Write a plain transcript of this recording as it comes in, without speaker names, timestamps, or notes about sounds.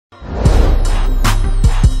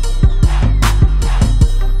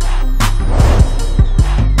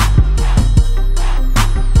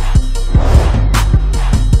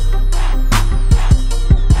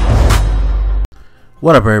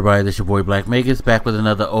What up, everybody? This your boy Black Megas back with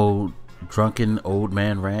another drunken old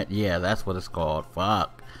man rant. Yeah, that's what it's called.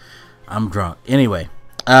 Fuck, I'm drunk. Anyway,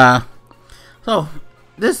 so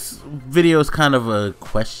this video is kind of a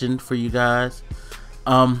question for you guys.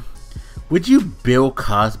 Would you Bill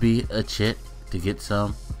Cosby a chick to get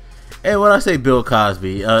some? And when I say Bill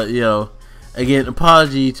Cosby, again,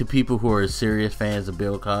 apology to people who are serious fans of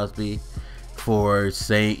Bill Cosby for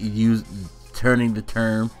turning the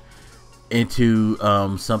term into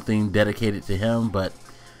something dedicated to him, but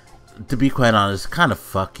to be quite honest, kind of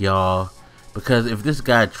fuck y'all, because if this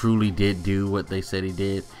guy truly did do what they said he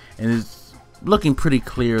did, and it's looking pretty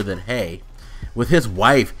clear that, hey, with his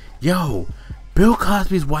wife, Bill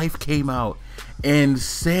Cosby's wife came out and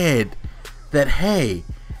said that, hey,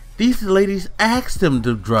 these ladies asked him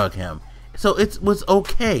to drug him, so it was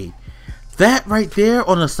okay. That right there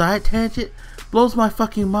on a side tangent blows my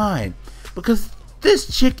fucking mind, because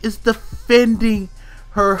this chick is defending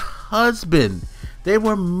her husband. They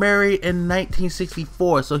were married in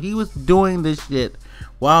 1964, so he was doing this shit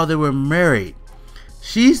while they were married.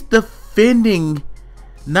 She's defending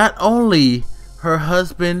not only her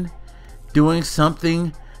husband doing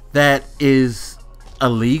something that is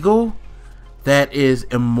illegal, that is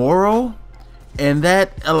immoral, and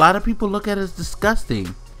that a lot of people look at as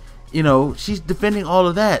disgusting. You know, she's defending all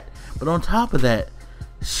of that, but on top of that,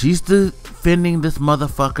 she's defending this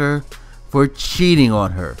motherfucker for cheating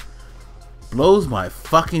on her. Blows my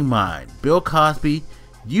fucking mind. Bill Cosby,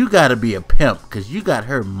 you gotta be a pimp, because you got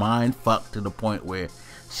her mind fucked to the point where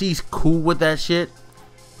she's cool with that shit.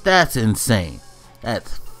 That's insane.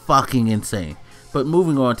 That's fucking insane. But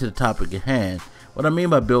moving on to the topic at hand, what I mean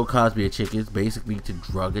by Bill Cosby a chick is basically to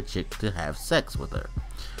drug a chick to have sex with her.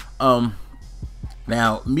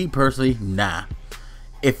 Now, me personally, nah.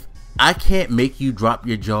 If I can't make you drop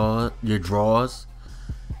your drawers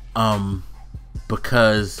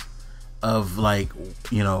because of, like,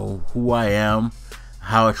 you know, who I am,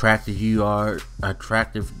 how attractive you are, how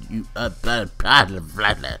attracted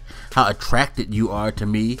you are to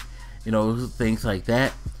me, you know, things like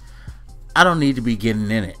that, I don't need to be getting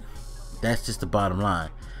in it. That's just the bottom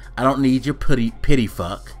line. I don't need your pity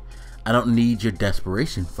fuck. I don't need your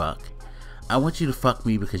desperation fuck. I want you to fuck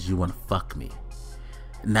me because you want to fuck me.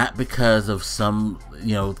 Not because of some,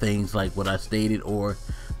 you know, things like what I stated, or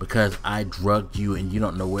because I drugged you and you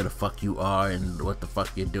don't know where the fuck you are and what the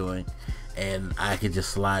fuck you're doing, and I can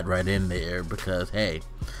just slide right in there because, hey,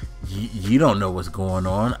 you don't know what's going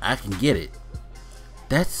on. I can get it.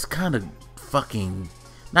 That's kind of fucking,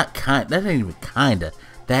 that ain't even kinda,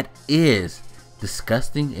 that is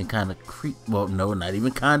disgusting and kind of well, no, not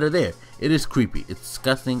even kinda there. It is creepy. It's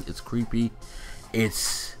disgusting. It's creepy.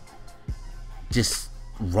 It's just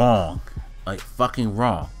wrong, like fucking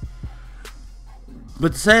wrong.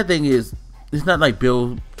 But the sad thing is, it's not like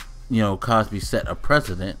Bill, Cosby set a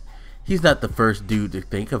precedent. He's not the first dude to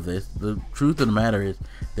think of this. The truth of the matter is,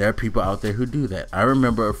 there are people out there who do that. I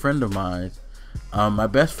remember a friend of mine, my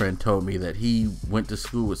best friend, told me that he went to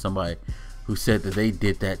school with somebody who said that they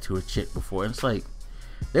did that to a chick before, and it's like,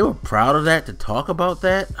 they were proud of that, to talk about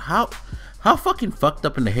that. How fucking fucked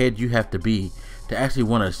up in the head you have to be to actually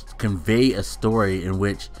want to convey a story in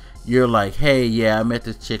which you're like, hey, yeah, I met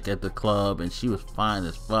this chick at the club and she was fine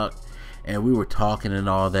as fuck and we were talking and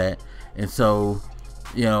all that, and so,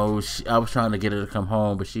 I was trying to get her to come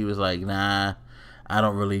home, but she was like, nah, I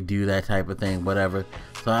don't really do that type of thing, whatever.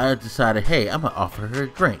 So I decided, hey, I'm gonna offer her a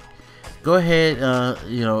drink. Go ahead,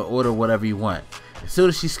 order whatever you want. As soon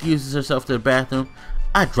as she excuses herself to the bathroom,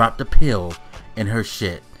 I dropped a pill in her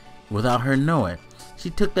shit without her knowing. She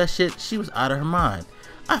took that shit, she was out of her mind.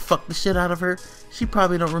 I fucked the shit out of her. She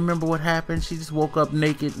probably don't remember what happened. She just woke up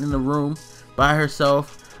naked in the room by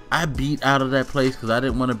herself. I beat out of that place because I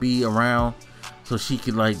didn't want to be around so she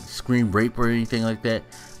could, like, scream rape or anything like that.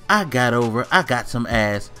 I got some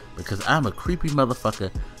ass because I'm a creepy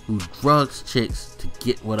motherfucker who drugs chicks to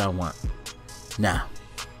get what I want. Now,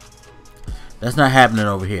 that's not happening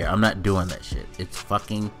over here. I'm not doing that shit. It's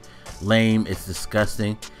fucking lame. It's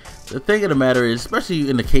disgusting. The thing of the matter is, especially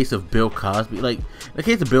in the case of Bill Cosby, like, in the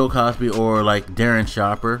case of Bill Cosby or like Darren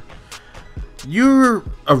Sharper, you're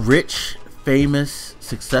a rich, famous,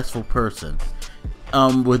 successful person.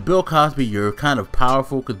 With Bill Cosby, you're kind of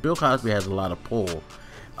powerful because Bill Cosby has a lot of pull.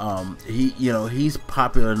 He's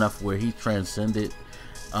popular enough where he transcended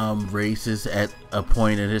races at a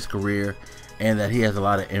point in his career, and that he has a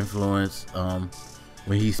lot of influence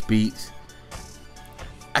when he speaks.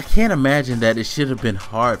 I can't imagine that it should have been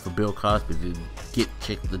hard for Bill Cosby to get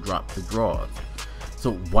chicks to drop the drawers.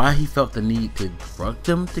 So why he felt the need to drug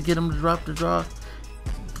them to get them to drop the drawers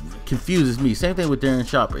confuses me. Same thing with Darren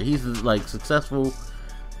Sharper. He's like successful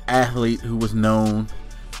athlete who was known.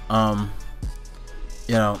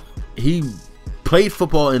 You know, he played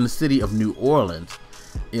football in the city of New Orleans.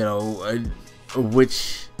 You know,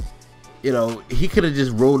 which, you know, he could have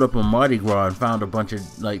just rolled up on Mardi Gras and found a bunch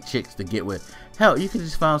of like chicks to get with. Hell, you could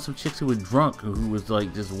just found some chicks who were drunk, who was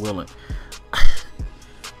like just willing.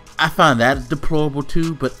 I find that deplorable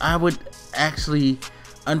too, but I would actually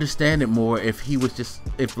understand it more if he was just,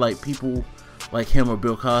 if like people like him or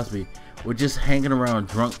Bill Cosby were just hanging around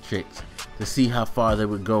drunk chicks to see how far they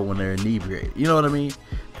would go when they're inebriated. You know what I mean?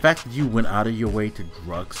 The fact that you went out of your way to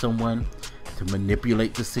drug someone, to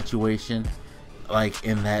manipulate the situation, like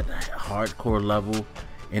in that hardcore level,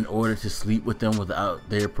 in order to sleep with them without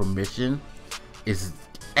their permission, is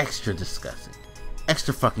extra disgusting,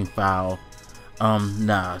 extra fucking foul.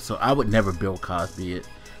 Nah, so I would never Bill Cosby it,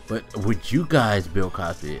 but would you guys Bill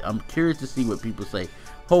Cosby it? I'm curious to see what people say.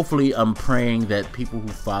 Hopefully, I'm praying that people who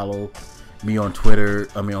follow me on Twitter,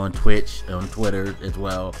 on Twitch, on Twitter as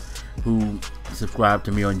well, who subscribe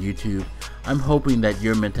to me on YouTube, I'm hoping that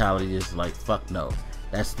your mentality is like, fuck no,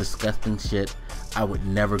 that's disgusting shit. I would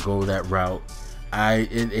never go that route.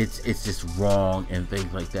 It's just wrong and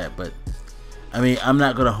things like that. But I mean, I'm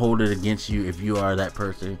not gonna hold it against you if you are that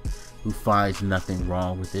person who finds nothing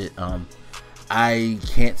wrong with it. I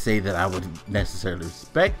can't say that I would necessarily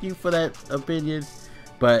respect you for that opinion,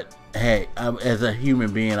 but hey, as a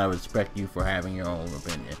human being, I respect you for having your own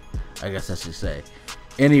opinion, I guess I should say.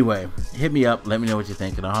 Anyway, hit me up, let me know what you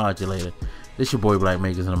think, and I'll holler at you later. This your boy Black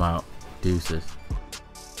Makers, and I'm out. Deuces.